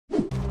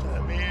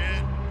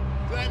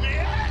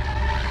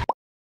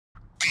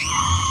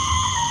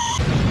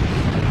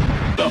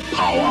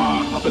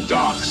power of the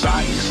dark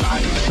side.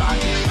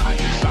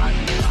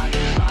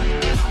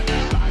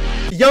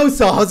 Yo,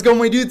 so how's it going,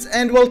 my dudes,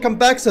 and welcome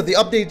back. So the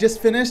update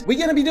just finished. We're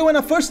gonna be doing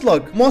a first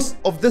look. Most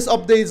of this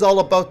update is all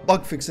about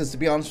bug fixes, to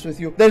be honest with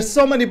you. There's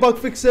so many bug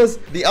fixes.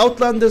 The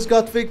Outlanders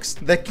got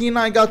fixed, the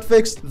Kenai got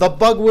fixed, the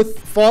bug with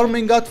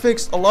farming got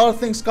fixed, a lot of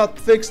things got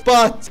fixed.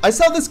 But I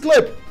saw this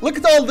clip. Look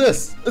at all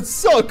this. It's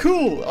so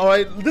cool. All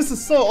right, this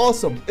is so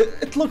awesome.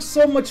 It looks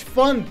so much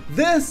fun.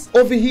 This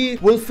over here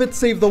will fit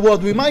Save the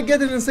World. We might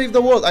get it in Save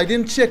the World. I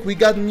didn't check. We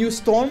got a new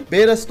storm,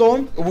 beta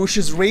storm, which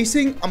is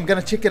racing. I'm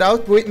gonna check it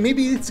out. Wait,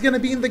 maybe it's gonna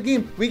be in the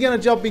game. We're gonna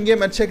jump in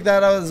game and check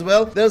that out as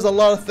well. There's a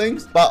lot of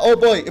things, but oh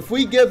boy, if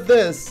we get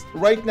this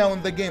right now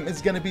in the game,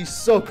 it's gonna be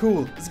so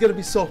cool. It's gonna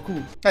be so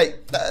cool. Hey,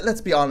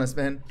 let's be honest,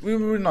 man.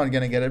 We're not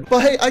gonna get it,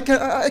 but hey, I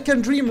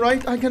can dream,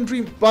 right? I can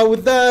dream. But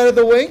with that out of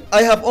the way,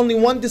 I have only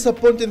one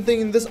disappointing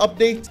thing in this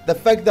update: the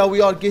fact that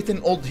we are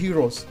getting old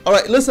heroes. All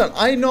right, listen,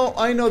 I know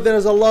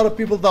there's a lot of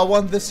people that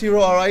want this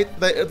hero. All right,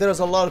 there's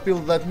a lot of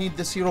people that need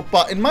this hero,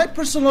 but in my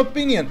personal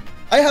opinion,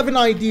 I have an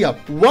idea.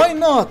 Why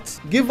not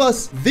give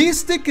us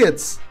these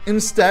tickets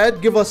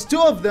instead? Give us 2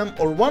 of them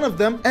or 1 of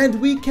them,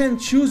 and we can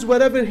choose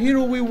whatever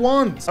hero we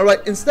want. All right,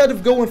 instead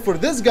of going for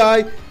this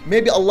guy,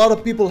 maybe a lot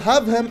of people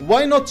have him.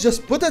 Why not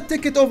just put a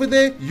ticket over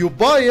there, you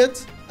buy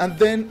it, and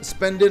then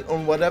spend it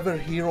on whatever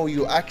hero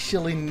you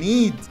actually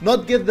need.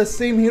 Not get the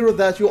same hero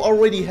that you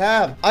already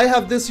have. I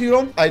have this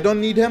hero. I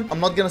don't need him. I'm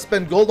not gonna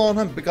spend gold on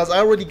him because I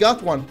already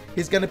got one.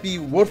 He's gonna be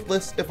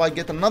worthless if I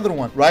get another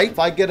one, right? If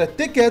I get a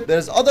ticket,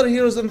 there's other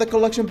heroes in the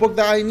collection book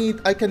that I need.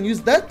 I can use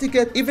that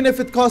ticket. Even if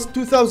it costs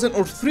 2,000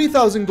 or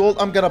 3,000 gold,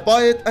 I'm gonna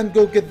buy it and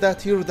go get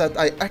that hero that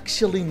I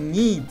actually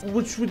need,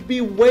 which would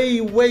be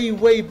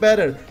way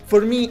better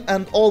for me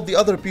and all the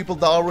other people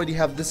that already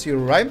have this hero,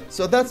 right?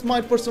 So that's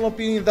my personal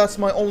opinion. That's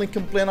my only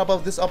complaint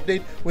about this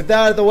update. With that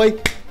out of the way,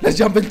 let's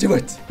jump into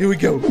it. Here we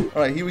go.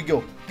 All right, here we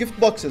go. Gift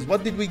boxes.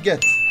 What did we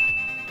get?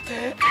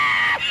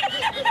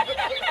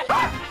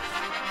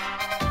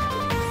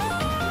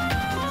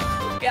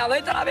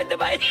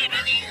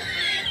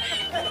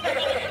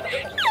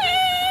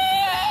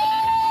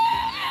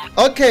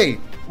 Okay,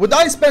 would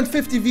I spend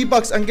 50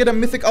 V-Bucks and get a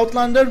Mythic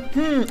Outlander?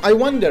 I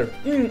wonder.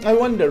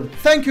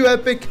 Thank you,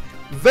 Epic.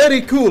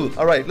 Very cool.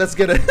 All right, let's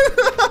get it.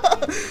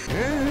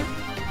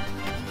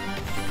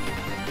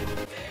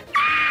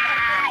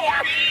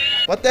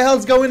 What the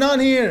hell's going on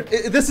here?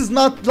 This is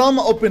not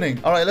llama opening.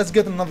 All right, let's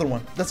get another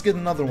one.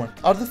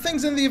 Are the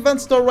things in the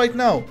event store right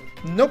now?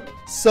 Nope.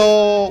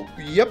 So,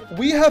 yep,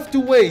 we have to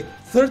wait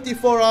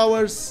 34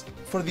 hours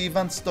for the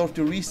event store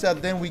to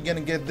reset. Then we're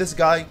gonna get this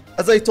guy.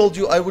 As I told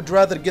you, I would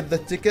rather get the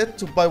ticket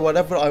to buy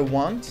whatever I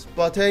want,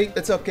 but hey,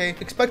 it's okay.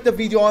 Expect a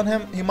video on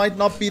him. He might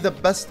not be the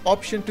best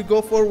option to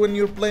go for when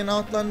you're playing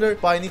Outlander,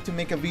 but I need to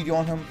make a video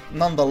on him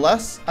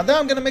nonetheless. And then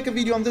I'm gonna make a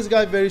video on this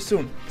guy very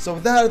soon. So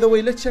with that out of the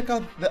way, let's check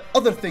out the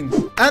other things.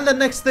 And the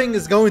next thing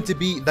is going to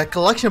be the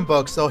collection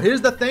box. So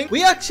here's the thing.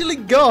 We actually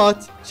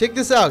got, check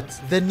this out,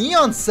 the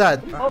neon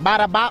set.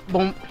 Bada bop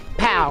boom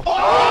pow.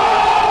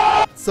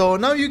 So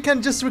now you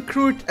can just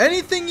recruit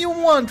anything you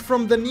want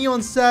from the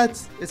neon set.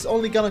 It's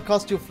only gonna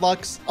cost you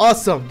flux.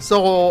 Awesome.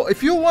 So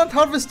if you want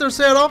harvester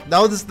setup,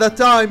 now is the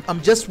time.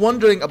 I'm just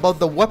wondering about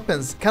the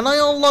weapons. Can I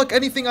unlock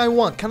anything I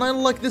want? Can I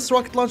unlock this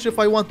rocket launcher if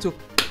I want to?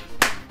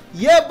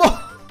 Yeah, boy.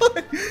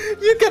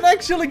 You can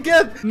actually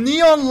get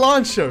neon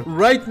launcher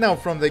right now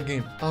from the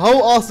game.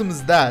 How awesome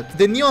is that?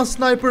 The neon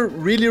sniper,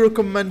 really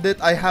recommend it.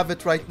 I have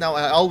it right now.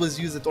 I always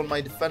use it on my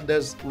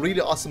defenders.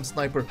 Really awesome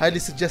sniper. Highly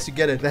suggest you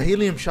get it. The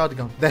helium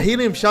shotgun. The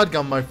helium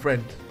shotgun, my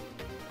friend.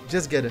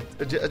 Just get it.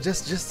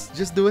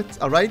 Just do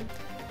it. All right.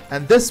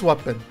 And this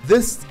weapon,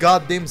 this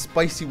goddamn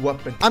spicy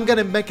weapon, I'm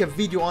gonna make a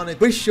video on it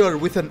for sure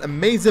with an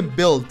amazing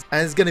build,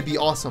 and it's gonna be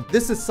awesome.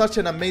 This is such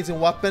an amazing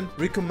weapon.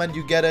 Recommend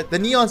you get it. The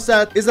neon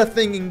set is a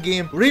thing in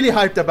game. Really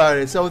hyped about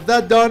it. So with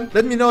that done,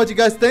 let me know what you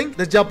guys think.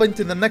 Let's jump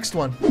into the next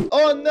one.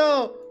 Oh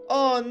no!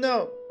 Oh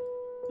no!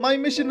 My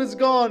mission is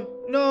gone.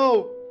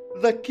 No!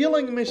 The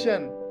killing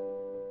mission.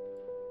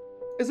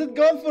 Is it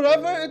gone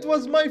forever? It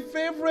was my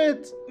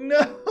favorite.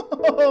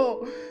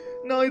 No!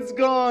 No, it's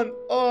gone.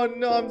 Oh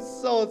no, I'm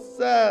so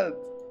sad.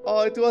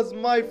 Oh, it was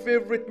my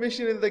favorite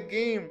mission in the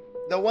game.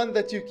 The one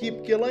that you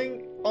keep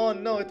killing. Oh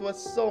no, it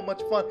was so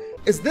much fun.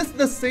 Is this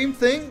the same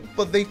thing,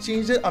 but they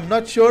changed it? I'm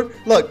not sure.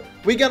 Look,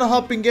 we're gonna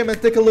hop in game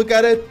and take a look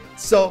at it.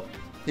 So,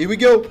 here we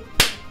go.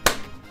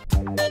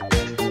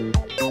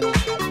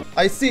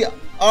 I see.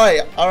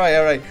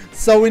 Alright.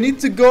 So we need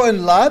to go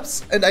in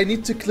laps, and I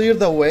need to clear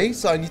the way.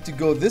 So I need to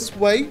go this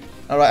way.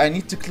 Alright, I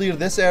need to clear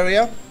this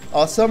area.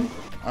 Awesome.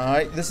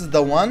 Alright, this is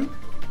the one.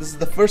 This is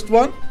the first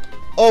one.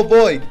 Oh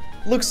boy,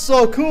 looks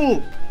so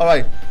cool.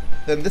 Alright,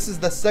 then this is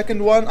the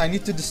second one. I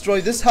need to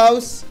destroy this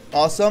house.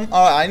 Awesome.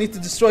 Alright, I need to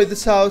destroy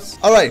this house.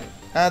 Alright,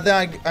 and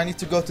then I need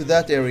to go to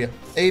that area.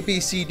 A, B,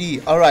 C,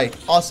 D. Alright,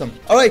 awesome.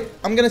 Alright,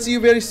 I'm gonna see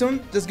you very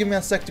soon. Just give me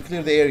a sec to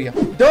clear the area.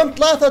 Don't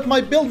laugh at my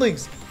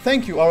buildings.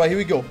 Thank you. Alright, here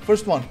we go.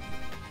 First one.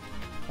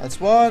 That's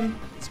one.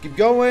 Let's keep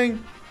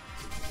going.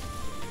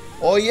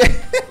 Oh yeah,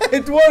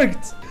 it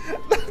worked.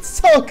 That's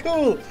so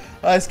cool.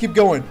 Let's keep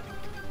going.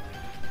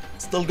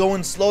 Still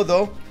going slow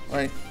though.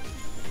 Alright.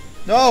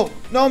 No,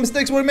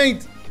 mistakes were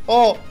made.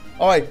 Oh,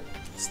 alright.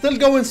 Still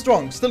going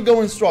strong.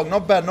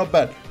 Not bad, not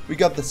bad. We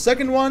got the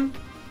second one.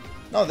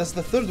 No, that's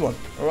the third one.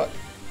 Alright.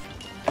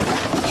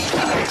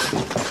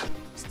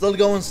 Still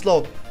going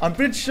slow. I'm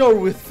pretty sure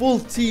with full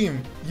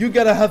team, you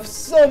gotta have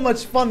so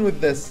much fun with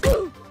this.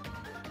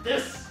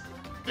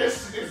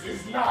 This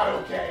is not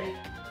okay.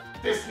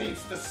 This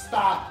needs to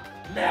stop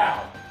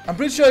now. I'm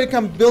pretty sure you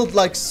can build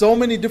like so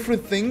many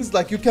different things.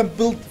 Like you can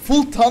build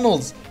full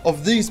tunnels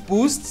of these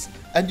boosts,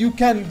 and you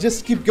can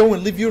just keep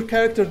going, leave your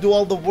character do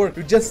all the work.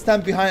 You just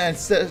stand behind and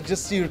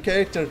just see your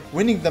character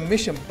winning the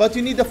mission. But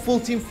you need a full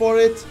team for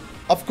it,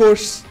 of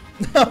course.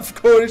 Of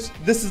course,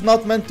 this is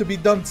not meant to be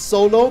done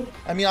solo.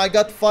 I mean, I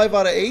got 5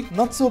 out of 8.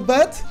 Not so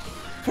bad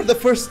for the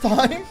first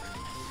time.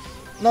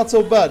 Not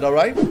so bad,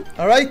 alright?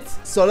 Alright,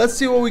 so let's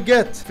see what we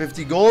get.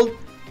 50 gold,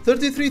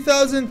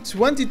 33,000,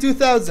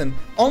 22,000.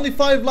 Only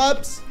 5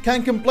 laps.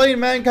 Can't complain,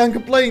 man, can't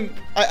complain.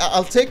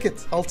 I'll take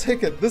it. I'll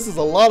take it. This is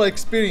a lot of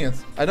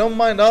experience. I don't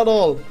mind at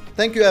all.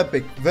 Thank you,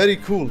 Epic. Very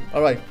cool.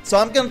 Alright, so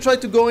I'm gonna try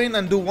to go in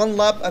and do 1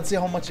 lap and see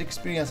how much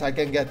experience I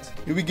can get.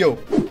 Here we go.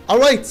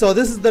 Alright, so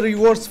this is the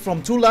rewards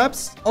from 2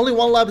 laps. Only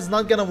 1 lap is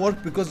not gonna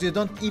work because you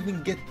don't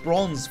even get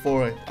bronze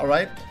for it.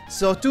 Alright,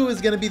 so 2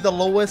 is gonna be the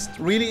lowest.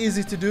 Really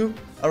easy to do.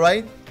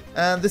 Alright,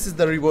 and this is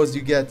the rewards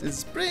you get.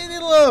 It's pretty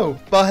low,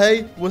 but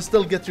hey, we'll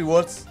still get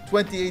rewards.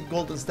 28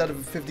 gold instead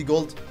of 50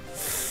 gold.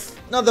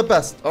 Not the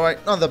best, alright,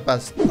 not the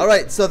best.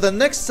 Alright, so the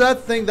next sad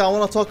thing that I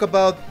want to talk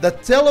about, the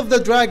tail of the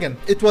dragon.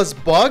 It was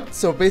bugged,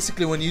 so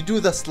basically when you do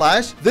the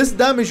slash, this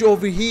damage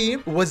over here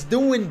was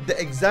doing the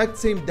exact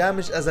same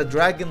damage as a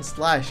dragon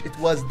slash. It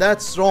was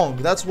that strong.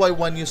 That's why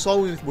when you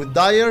saw me with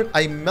Dire,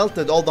 I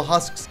melted all the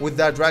husks with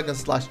that dragon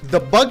slash. The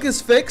bug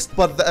is fixed,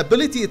 but the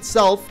ability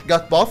itself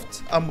got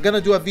buffed. I'm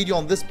gonna do a video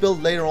on this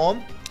build later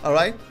on,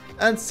 alright?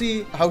 And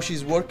see how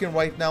she's working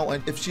right now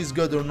and if she's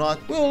good or not.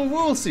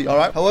 We'll see,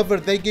 alright? However,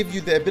 they give you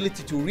the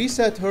ability to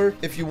reset her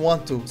if you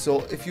want to.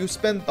 So if you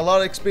spend a lot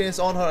of experience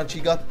on her and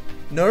she got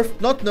nerfed,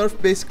 not nerfed,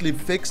 basically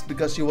fixed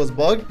because she was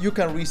bugged, you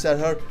can reset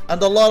her.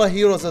 And a lot of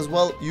heroes as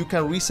well, you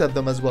can reset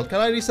them as well. Can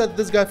I reset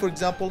this guy, for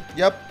example?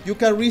 Yep, you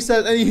can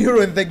reset any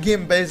hero in the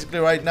game basically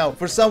right now.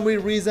 For some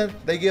weird reason,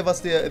 they gave us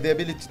the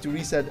ability to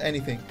reset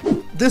anything.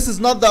 This is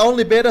not the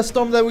only beta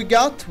storm that we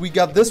got. We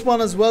got this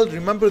one as well.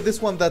 Remember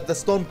this one that the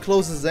storm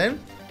closes in?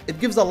 It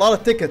gives a lot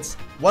of tickets.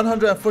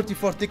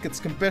 144 tickets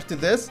compared to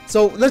this.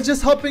 So let's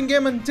just hop in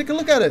game and take a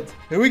look at it.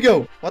 Here we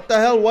go. What the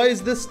hell? Why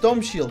is this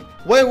storm shield?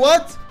 Wait,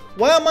 what?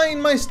 Why am I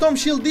in my storm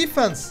shield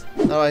defense?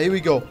 Alright, here we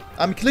go.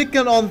 I'm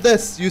clicking on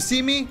this. You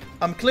see me?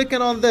 I'm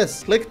clicking on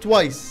this. Click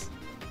twice.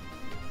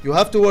 You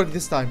have to work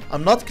this time.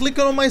 I'm not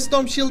clicking on my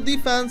storm shield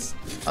defense.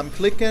 I'm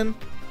clicking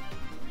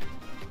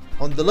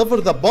on deliver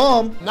the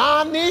bomb.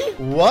 Nani?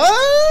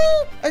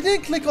 What? I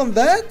didn't click on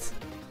that.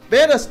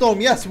 Beta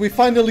storm. Yes, we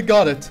finally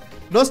got it.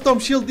 No storm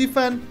shield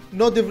defense.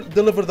 No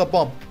deliver the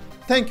bomb.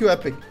 Thank you,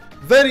 Epic.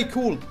 Very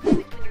cool.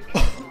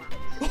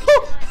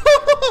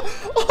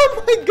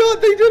 Oh my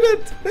god, they did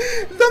it.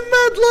 The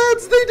mad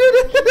lads, they did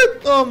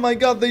it. Oh my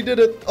god, they did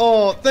it.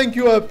 Oh, thank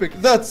you, Epic.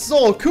 That's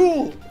so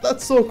cool.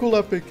 That's so cool,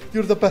 Epic.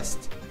 You're the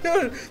best. They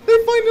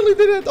finally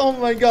did it. Oh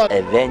my god.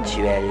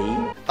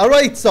 Eventually.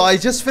 Alright, so I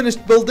just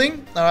finished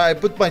building. Alright, I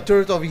put my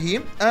turret over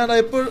here. And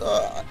I put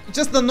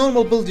just the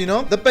normal build, you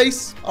know. The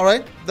base.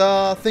 Alright,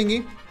 the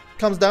thingy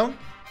comes down.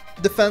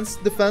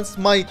 Defense.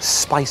 My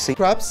spicy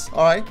traps.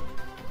 Alright.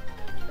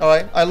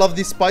 Alright, I love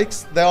these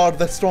spikes. They are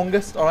the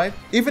strongest, alright?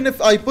 Even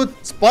if I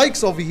put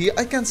spikes over here,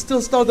 I can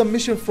still start the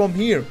mission from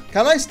here.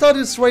 Can I start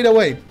it straight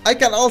away? I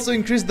can also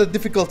increase the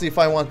difficulty if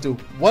I want to.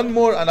 1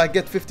 more and I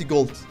get 50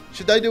 gold.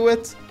 Should I do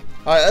it?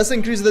 Alright, let's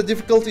increase the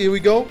difficulty. Here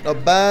we go.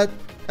 Not bad.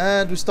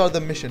 And we start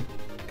the mission.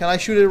 Can I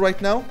shoot it right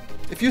now?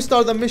 If you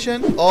start the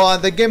mission... Oh,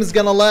 and the game is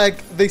gonna lag.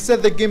 They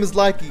said the game is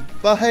laggy.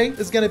 But hey,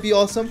 it's gonna be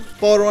awesome.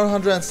 Power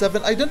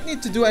 107. I don't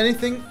need to do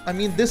anything. I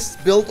mean, this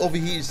build over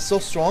here is so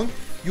strong.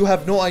 You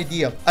have no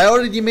idea. I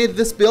already made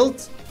this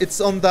build.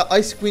 It's on the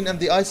Ice Queen and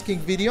the Ice King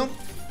video.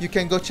 You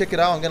can go check it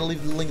out. I'm gonna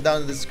leave the link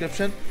down in the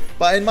description.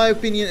 But in my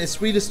opinion,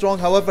 it's really strong.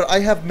 However, I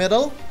have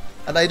metal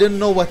and I didn't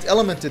know what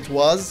element it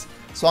was.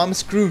 So I'm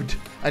screwed.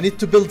 I need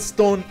to build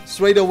stone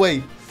straight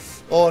away.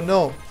 Oh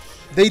no.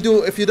 They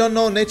do, if you don't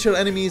know, nature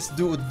enemies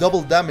do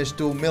double damage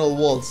to metal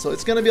walls. So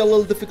it's gonna be a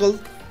little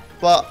difficult.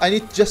 But I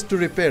need just to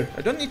repair.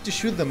 I don't need to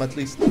shoot them at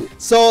least.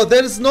 So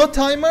there is no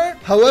timer.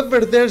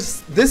 However,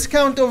 there's this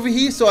count over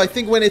here. So I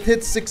think when it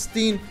hits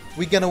 16,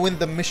 we're gonna win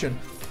the mission,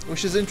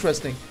 which is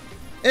interesting.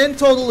 In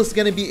total, it's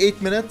gonna be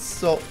 8 minutes.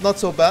 So not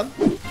so bad.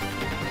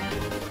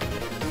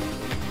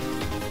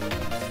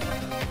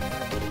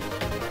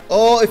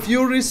 Oh, if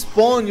you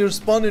respawn, you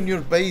respawn in your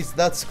base.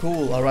 That's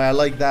cool. Alright, I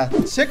like that.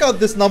 Check out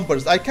these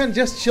numbers. I can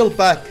just chill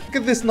back. Look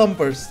at these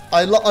numbers.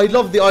 I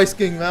love the Ice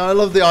King, man. I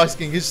love the Ice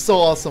King. He's so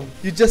awesome.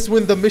 You just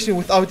win the mission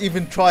without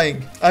even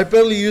trying. I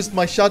barely used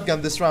my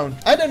shotgun this round.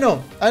 I don't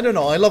know.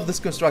 I love this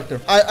constructor.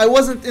 I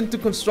wasn't into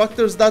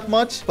constructors that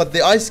much, but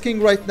the Ice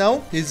King right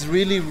now is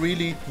really,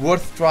 really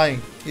worth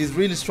trying. He's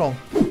really strong.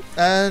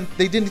 and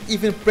they didn't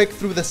even break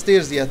through the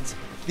stairs yet.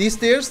 These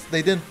stairs,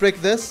 they didn't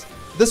break this.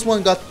 This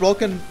one got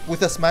broken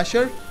with a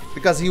smasher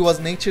because he was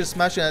nature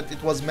smasher and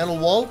it was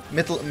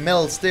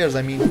metal stairs,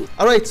 I mean.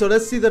 Alright, so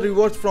let's see the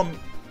reward from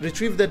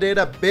retrieve the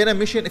data beta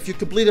mission if you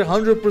completed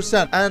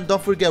 100%. And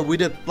don't forget, we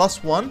did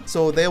 +1,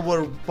 so they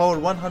were power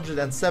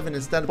 107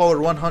 instead of power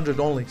 100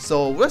 only.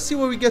 So let's see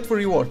what we get for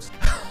rewards.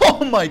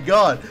 Oh my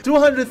god,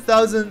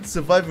 200,000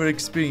 survivor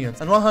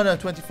experience and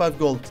 125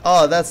 gold.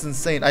 Oh, that's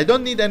insane. I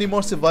don't need any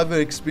more survivor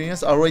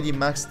experience. I already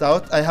maxed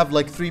out. I have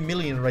like 3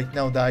 million right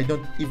now that I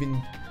don't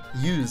even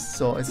use.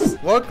 So it's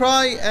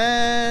Warcry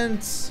and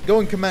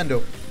going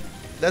commando.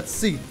 Let's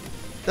see,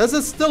 does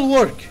it still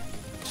work?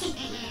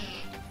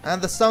 And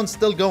the sound's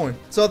still going.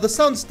 So the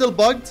sound's still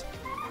bugged,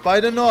 but I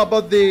don't know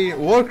about the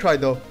Warcry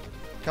though.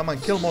 Come on,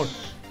 kill more.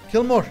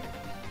 Kill more.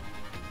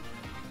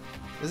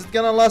 Is it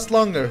gonna last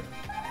longer?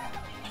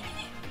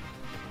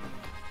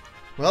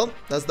 Well,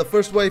 that's the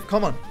first wave.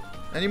 Come on.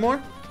 Any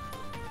more?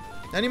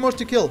 Any more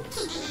to kill?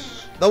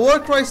 The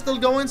Warcry is still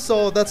going,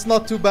 so that's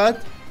not too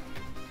bad.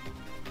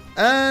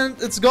 And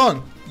it's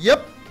gone.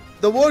 Yep.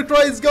 The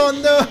Warcry is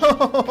gone. No.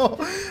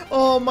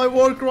 Oh, my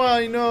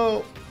Warcry.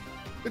 No.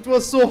 It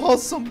was so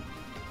awesome.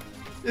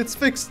 It's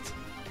fixed.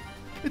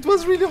 It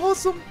was really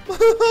awesome.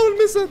 I'll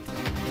miss it.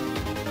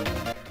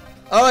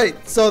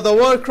 Alright, so the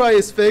Warcry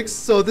is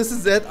fixed. So this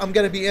is it. I'm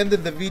gonna be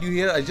ending the video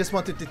here. I just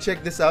wanted to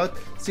check this out,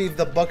 see if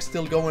the bug's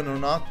still going or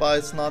not, but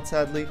it's not,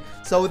 sadly.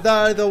 So with that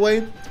out of the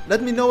way,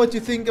 let me know what you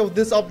think of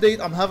this update.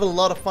 I'm having a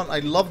lot of fun. I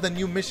love the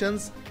new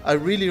missions. I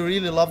really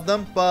love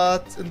them,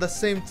 but in the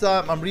same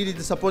time, I'm really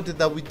disappointed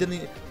that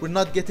we're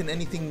not getting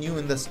anything new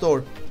in the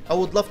store. I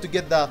would love to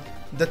get the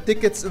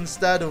tickets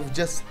instead of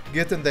just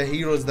getting the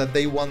heroes that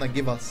they wanna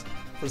give us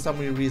for some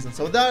weird reason.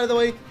 So with that out of the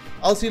way,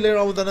 I'll see you later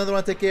on with another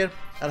one. Take care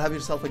and have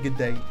yourself a good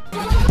day.